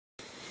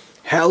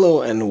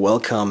Hello and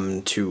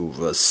welcome to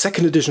the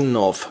second edition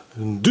of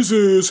This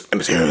is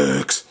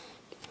MSX.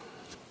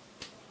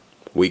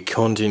 We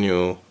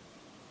continue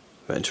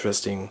the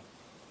interesting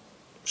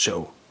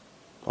show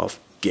of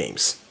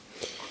games.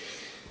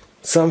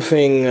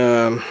 Something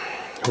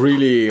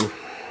really,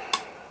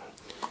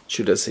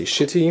 should I say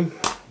shitty?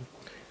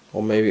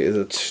 Or maybe is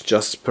it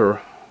just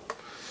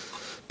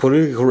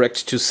politically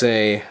correct to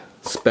say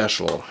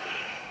special?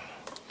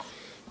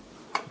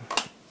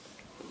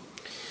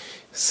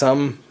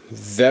 Some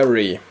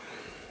very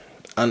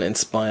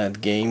uninspired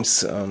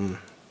games,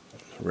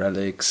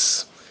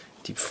 Relics,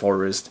 Deep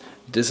Forest.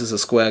 This is a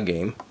Square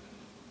game.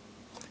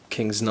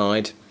 King's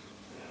Knight,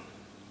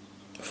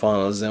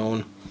 Final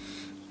Zone,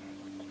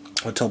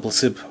 a Topple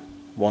Sip.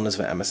 One is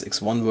the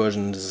MSX1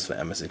 version, this is the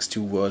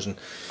MSX2 version.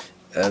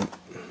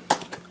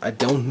 I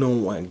don't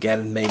know, I get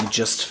it maybe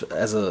just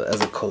as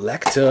a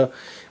collector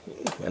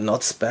and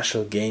not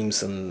special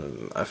games,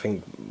 and I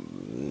think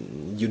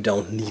you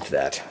don't need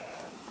that.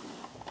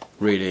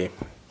 Really.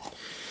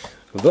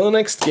 The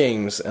next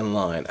games in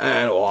line,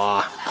 and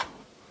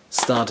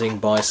starting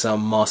by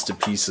some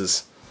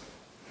masterpieces.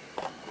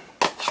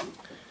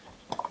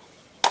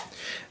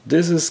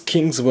 This is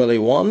King's Valley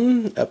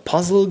 1, a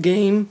puzzle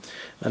game,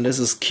 and this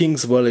is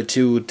King's Valley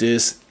 2.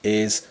 This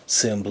is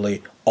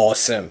simply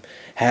awesome.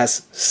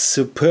 Has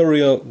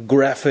superior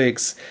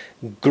graphics,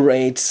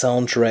 great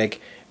soundtrack,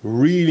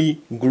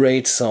 really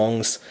great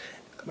songs.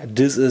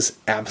 This is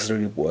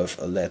absolutely worth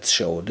a let's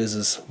show. This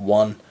is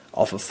one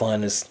of the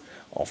finest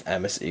of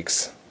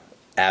MSX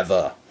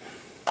ever.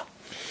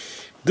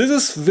 This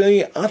is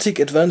the Arctic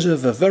Adventure,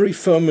 the very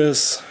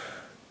famous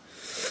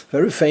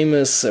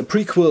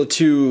prequel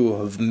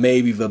to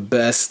maybe the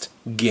best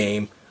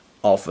game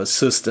of the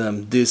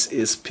system. This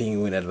is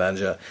Penguin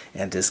Adventure,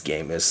 and this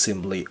game is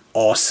simply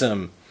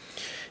awesome.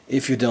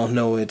 If you don't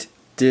know it,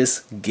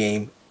 this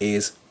game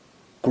is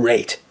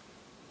great.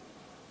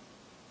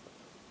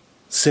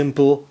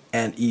 Simple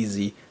and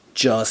easy,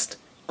 just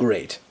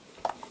great.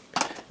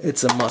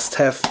 It's a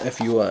must-have if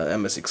you are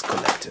an MSX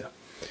collector.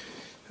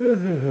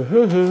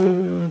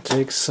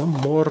 Take some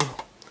more.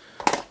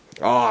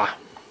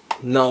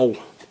 Now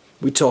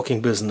we're talking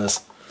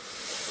business.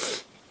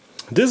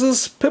 This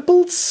is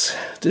Pipples.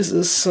 This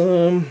is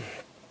an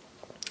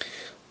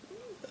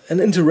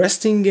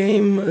interesting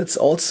game. It's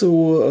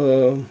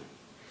also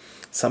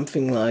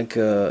something like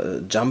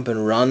a jump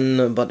and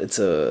run, but it's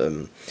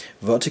a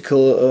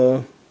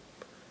vertical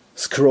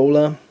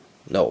scroller.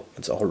 No,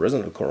 it's a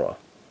horizontal scroller.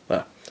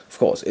 Of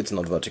course, it's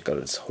not vertical,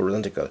 it's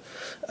horizontal.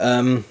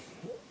 And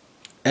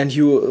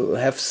you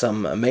have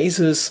some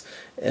mazes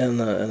in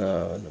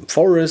a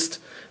forest.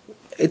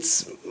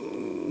 It's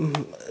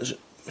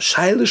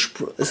childish.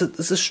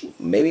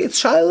 Maybe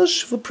it's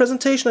childish for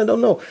presentation, I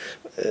don't know.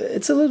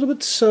 It's a little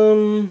bit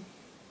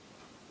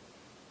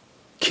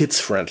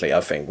kids friendly,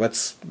 I think.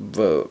 That's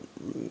the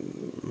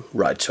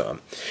right term.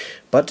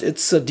 But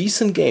it's a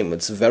decent game.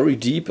 It's very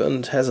deep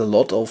and has a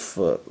lot of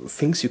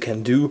things you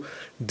can do.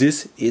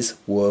 This is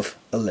worth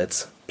a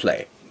let's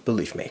play,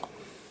 believe me.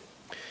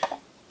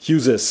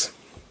 Uses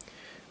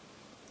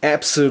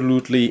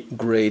absolutely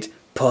great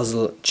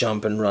puzzle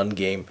jump and run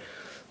game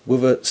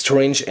with a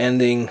strange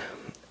ending,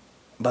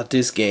 but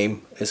this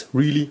game is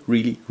really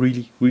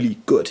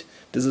good.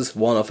 This is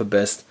one of the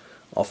best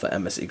of the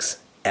MSX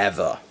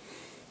ever.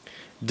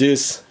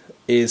 This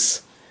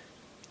is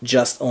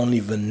just only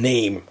the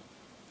name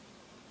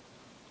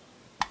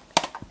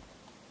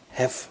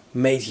have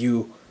made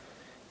you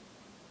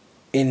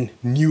in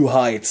new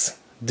heights.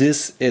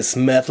 This is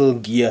Metal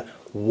Gear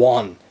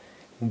 1.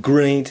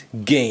 Great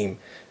game.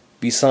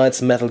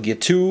 Besides Metal Gear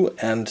 2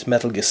 and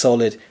Metal Gear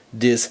Solid,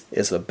 this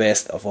is the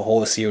best of the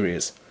whole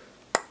series.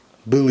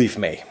 Believe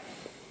me.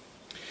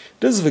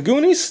 This is the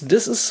Goonies.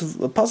 This is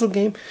a puzzle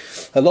game.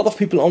 A lot of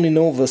people only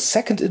know the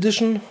second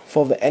edition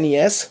for the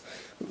NES.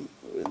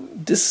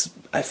 This,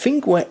 I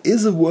think, there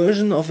is a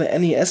version of the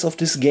NES of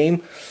this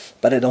game,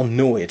 but I don't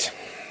know it.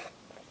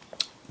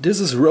 This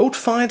is Road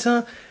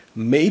Fighter,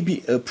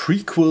 maybe a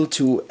prequel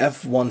to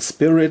F1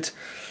 Spirit.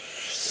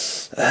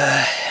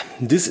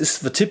 This is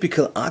the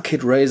typical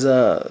arcade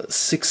racer,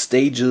 6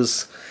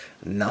 stages,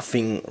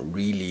 nothing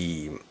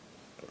really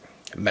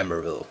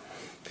memorable.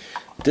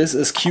 This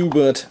is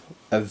Q-Bert,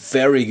 a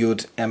very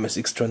good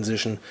MSX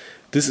transition.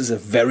 This is a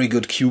very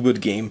good Q-Bert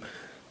game,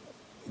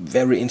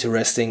 very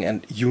interesting,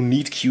 and you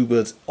need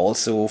Q-Bert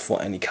also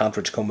for any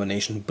cartridge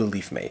combination,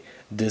 believe me.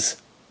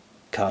 This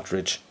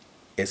cartridge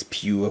is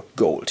pure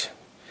gold.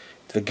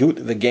 The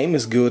game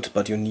is good,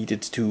 but you need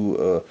it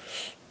to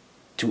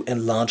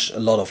enlarge a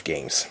lot of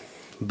games,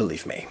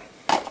 believe me.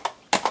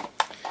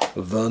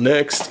 The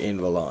next in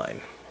the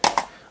line.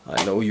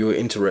 I know you're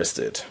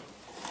interested,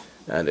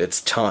 and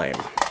it's time.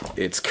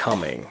 It's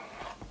coming.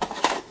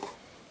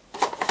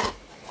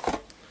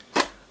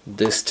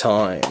 This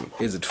time,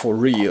 is it for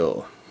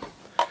real?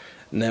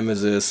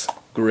 Nemesis,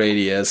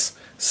 Galious,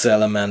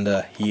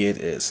 Salamander, here it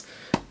is.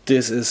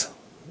 This is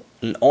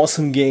an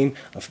awesome game.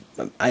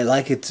 I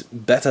like it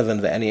better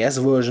than the NES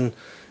version.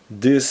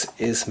 This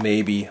is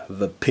maybe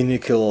the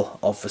pinnacle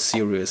of the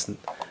series.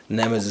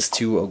 Nemesis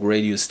 2 or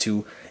Galious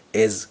 2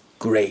 is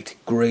great.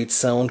 Great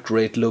sound,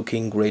 great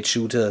looking, great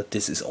shooter.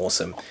 This is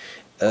awesome.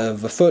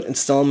 The third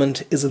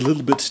installment is a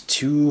little bit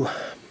too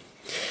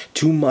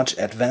much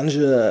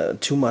adventure,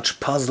 too much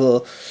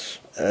puzzle.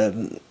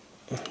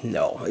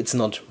 No, it's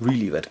not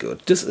really that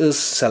good. This is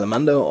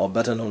Salamander, or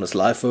better known as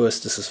Life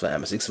First. This is the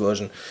MSX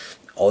version.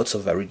 Also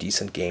a very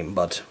decent game,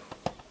 but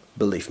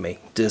believe me,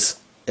 this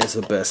is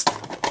the best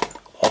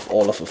of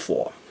all of the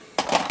four.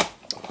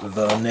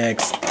 The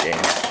next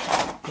game.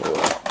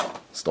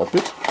 Stop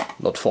it,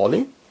 not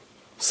falling.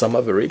 Some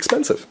are very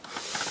expensive.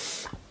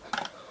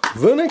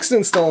 The next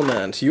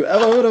installment, you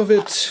ever heard of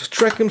it?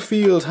 Track and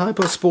Field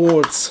Hyper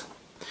Sports.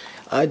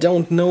 I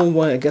don't know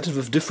why I get it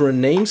with different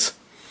names.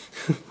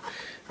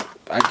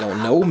 I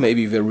don't know,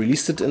 maybe they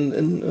released it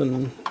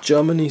in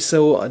Germany,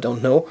 so I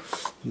don't know.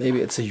 Maybe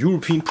it's a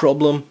European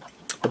problem,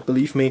 but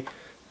believe me,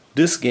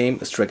 this game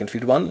is Track and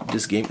Field 1,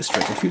 this game is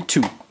Track and Field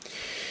 2.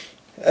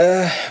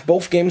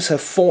 Both games have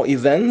 4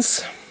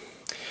 events.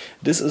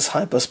 This is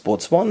Hyper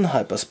Sports 1,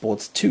 Hyper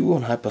Sports 2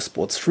 and Hyper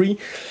Sports 3.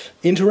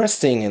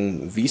 Interesting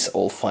in these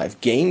all 5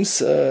 games,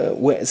 there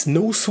is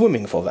no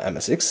swimming for the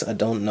MSX. I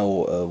don't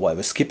know why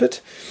we skip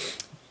it.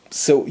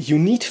 So you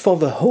need for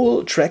the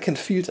whole Track and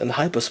Field and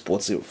Hyper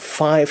Sports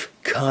 5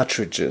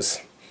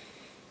 cartridges.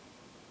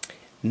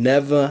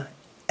 Never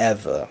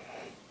ever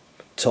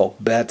talk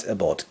bad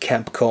about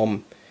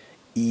Capcom,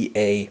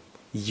 EA,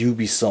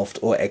 Ubisoft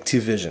or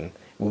Activision.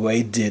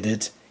 They did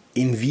it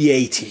in the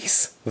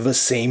 80s the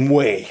same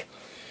way.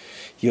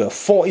 You have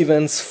 4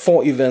 events,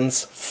 4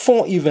 events,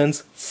 4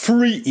 events,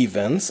 3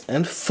 events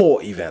and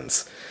 4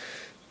 events.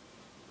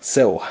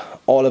 So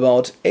all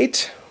about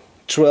 8,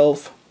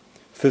 12,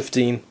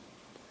 15,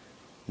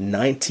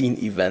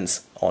 19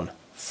 events on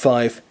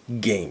 5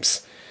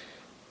 games.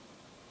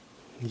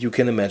 You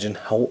can imagine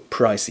how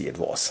pricey it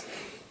was.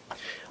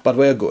 But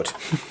we're good.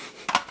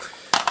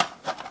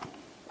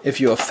 If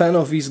you're a fan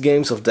of these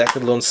games, of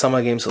Decathlon,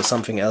 Summer Games or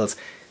something else,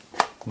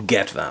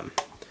 get them.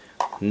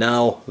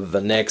 Now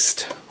the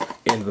next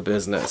in the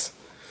business.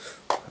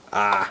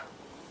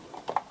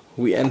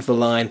 We end the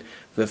line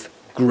with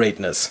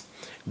greatness.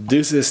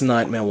 This is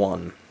Knightmare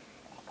 1.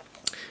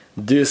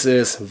 This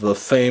is the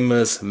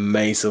famous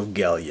Maze of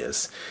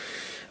Galious.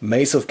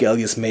 Maze of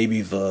Galious may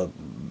be the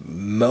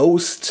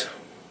most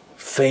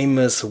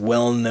famous,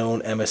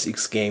 well-known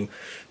MSX game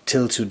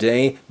till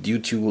today due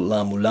to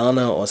La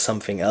Mulana or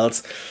something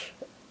else.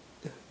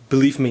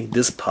 Believe me,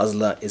 this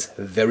puzzler is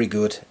very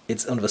good.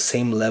 It's on the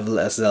same level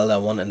as Zelda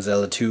 1 and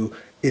Zelda 2.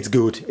 It's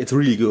good, it's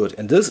really good.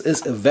 And this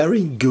is a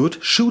very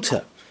good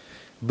shooter.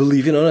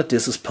 Believe it or not,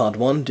 this is part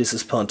 1, this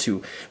is part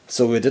 2.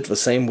 So we did the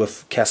same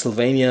with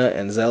Castlevania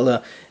and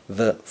Zelda.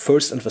 The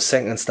first and the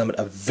second installment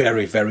are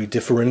very, very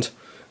different.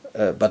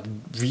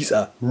 But these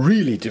are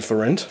really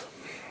different.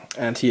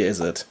 And here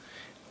is it.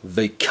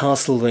 The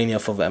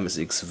Castlevania for the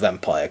MSX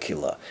Vampire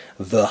Killer.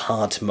 The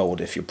hard mode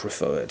if you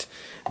prefer it.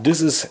 This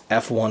is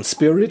F1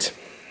 Spirit.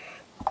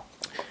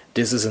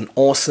 This is an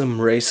awesome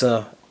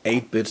racer,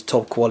 8-bit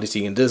top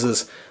quality, and this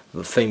is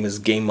the famous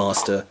Game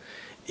Master.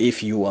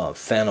 If you are a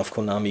fan of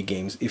Konami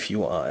games, if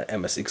you are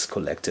an MSX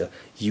collector,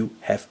 you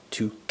have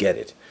to get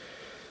it.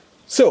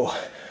 So,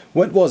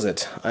 what was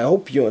it? I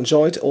hope you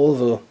enjoyed all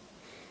the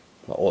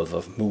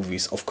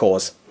movies, of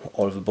course,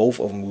 both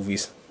of the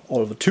movies,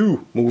 all the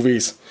 2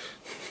 movies.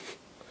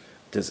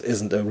 This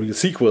isn't a real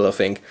sequel, I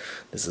think.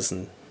 This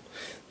isn't.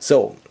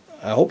 So,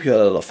 I hope you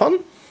had a lot of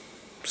fun.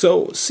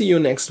 So, see you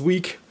next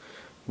week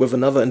with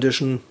another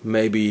edition,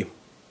 maybe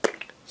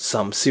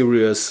some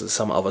serious,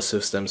 some other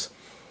systems.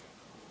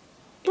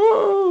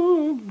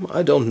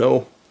 I don't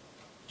know.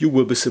 You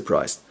will be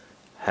surprised.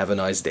 Have a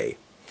nice day.